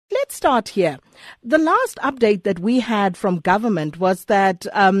let's start here. The last update that we had from government was that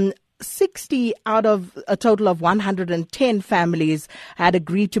 60 out of a total of 110 families had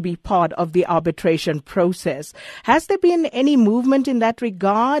agreed to be part of the arbitration process. Has there been any movement in that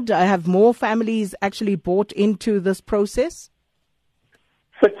regard? Have more families actually bought into this process?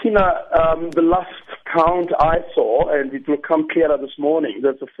 Sakina, the last count I saw, and it will come clearer this morning,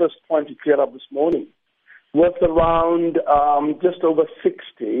 that's the first point to clear up this morning, was around just over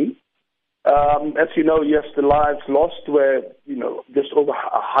 60. As you know, yes, the lives lost were, just over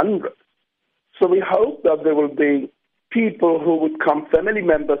 100. So we hope that there will be people who would come, family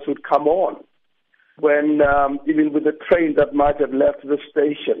members would come on when, even with the train that might have left the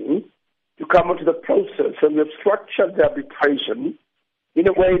station, to come onto the process. And we've structured the arbitration in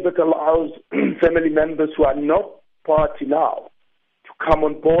a way that allows family members who are not party now to come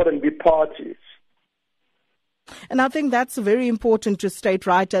on board and be parties. And I think that's very important to state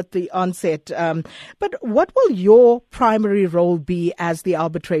right at the onset. But what will your primary role be as the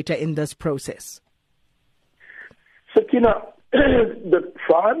arbitrator in this process? Sakina, the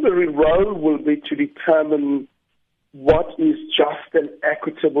primary role will be to determine what is just and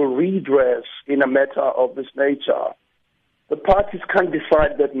equitable redress in a matter of this nature. The parties can't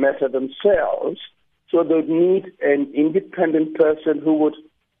decide that matter themselves, so they need an independent person who would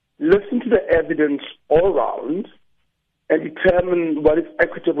listen to the evidence all around and determine what is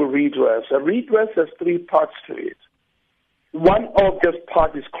equitable redress. A redress has three parts to it. One obvious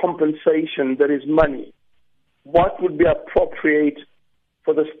part is compensation, that is money. What would be appropriate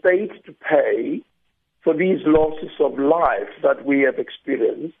for the state to pay for these losses of life that we have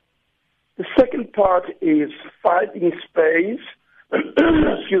experienced? The second part is finding space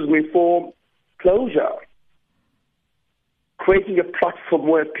for closure, creating a platform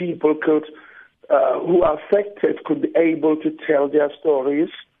where people who are affected could be able to tell their stories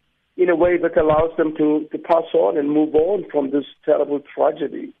in a way that allows them to pass on and move on from this terrible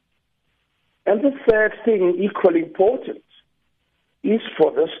tragedy. And the third thing, equally important, is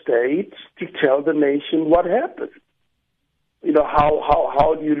for the state to tell the nation what happened.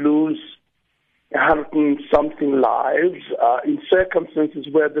 How do you lose 100-something lives in circumstances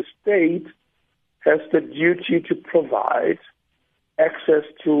where the state has the duty to provide access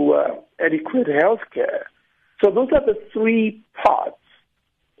to adequate health care? So those are the three parts,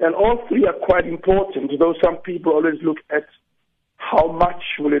 and all three are quite important, though some people always look at how much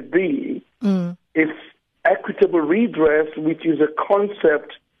will it be. It's equitable redress, which is a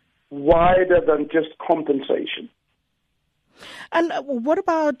concept wider than just compensation. And what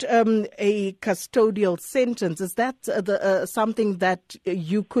about a custodial sentence? Is that something that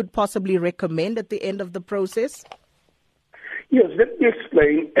you could possibly recommend at the end of the process? Yes, let me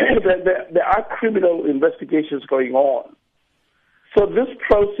explain. There are criminal investigations going on. So this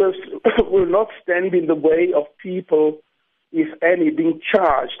process will not stand in the way of people, if any, being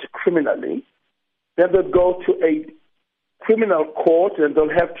charged criminally. Then they'll go to a criminal court and they'll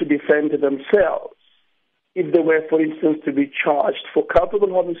have to defend themselves if they were, for instance, to be charged for culpable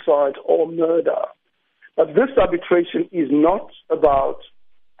homicide or murder. But this arbitration is not about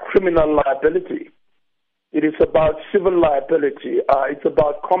criminal liability. It is about civil liability. It's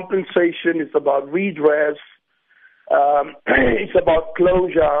about compensation. It's about redress. It's about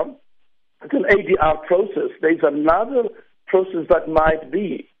closure. It's an ADR process. There's another process that might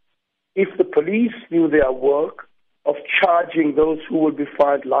be if the police do their work of charging those who will be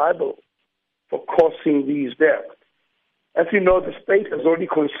found liable for causing these deaths. As you know, the state has already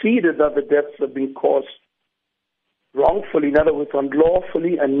conceded that the deaths have been caused wrongfully, in other words,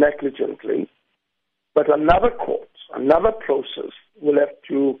 unlawfully and negligently. But another court, another process will have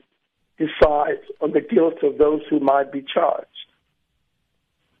to decide on the guilt of those who might be charged.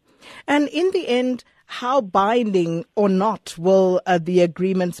 And in the end, how binding or not will the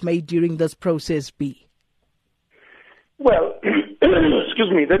agreements made during this process be? Well,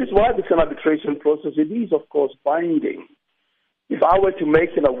 excuse me, that is why it's an arbitration process. It is, of course, binding. If I were to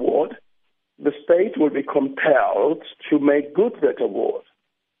make an award, the state will be compelled to make good that award,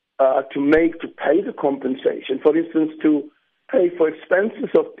 to pay the compensation. For instance, to pay for expenses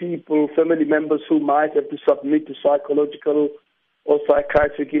of people, family members who might have to submit to psychological or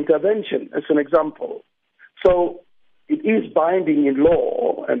psychiatric intervention, as an example. So it is binding in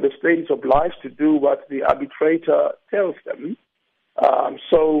law, and the state is obliged to do what the arbitrator tells them.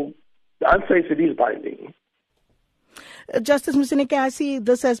 So the answer is it is binding. Justice Moseneke, I see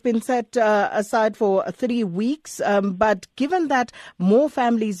this has been set aside for 3 weeks, but given that more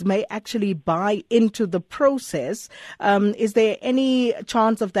families may actually buy into the process, is there any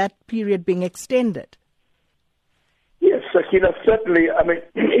chance of that period being extended? Yes, Sakina, certainly. I mean,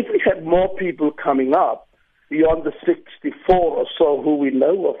 if we we had more people coming up beyond the 64 or so who we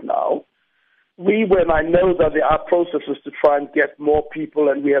know of now, when I know that there are processes to try and get more people,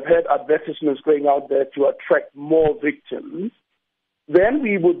 and we have had advertisements going out there to attract more victims, then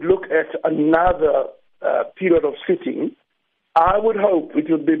we would look at another period of sitting. I would hope it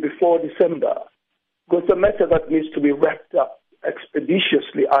would be before December, because it's a matter that needs to be wrapped up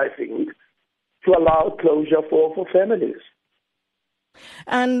expeditiously, I think, to allow closure for families.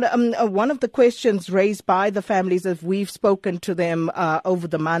 And one of the questions raised by the families, as we've spoken to them over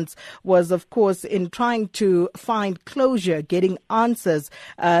the months, was, of course, in trying to find closure, getting answers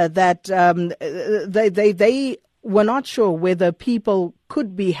that they were not sure whether people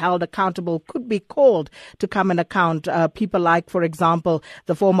could be held accountable, could be called to come and account. People like, for example,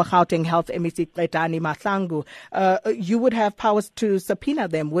 the former Gauteng Health MEC, Qetani Mahlangu. You would have powers to subpoena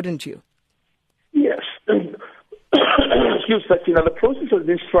them, wouldn't you? Yes. Excuse me, the process has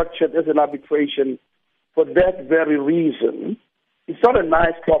been structured as an arbitration for that very reason. It's not a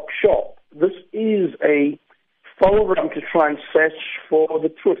nice talk shop. This is a forum to try and search for the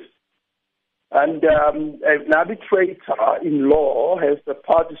truth. And an arbitrator in law has the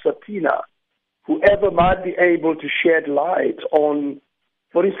power to subpoena whoever might be able to shed light on,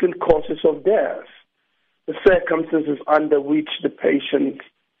 for instance, causes of death, the circumstances under which the patients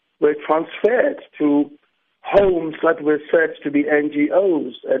were transferred to homes that were said to be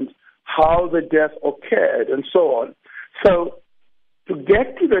NGOs, and how the death occurred, and so on. So to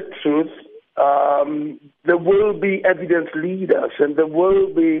get to the truth, there will be evidence leaders, and there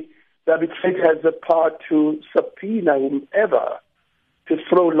will be, the arbitrator has the power to subpoena whomever to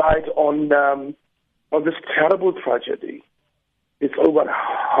throw light on this terrible tragedy. It's over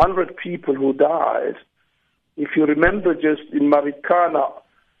 100 people who died. If you remember, just in Marikana,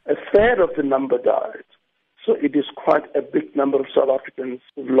 a third of the number died. So it is quite a big number of South Africans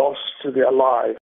who lost their lives.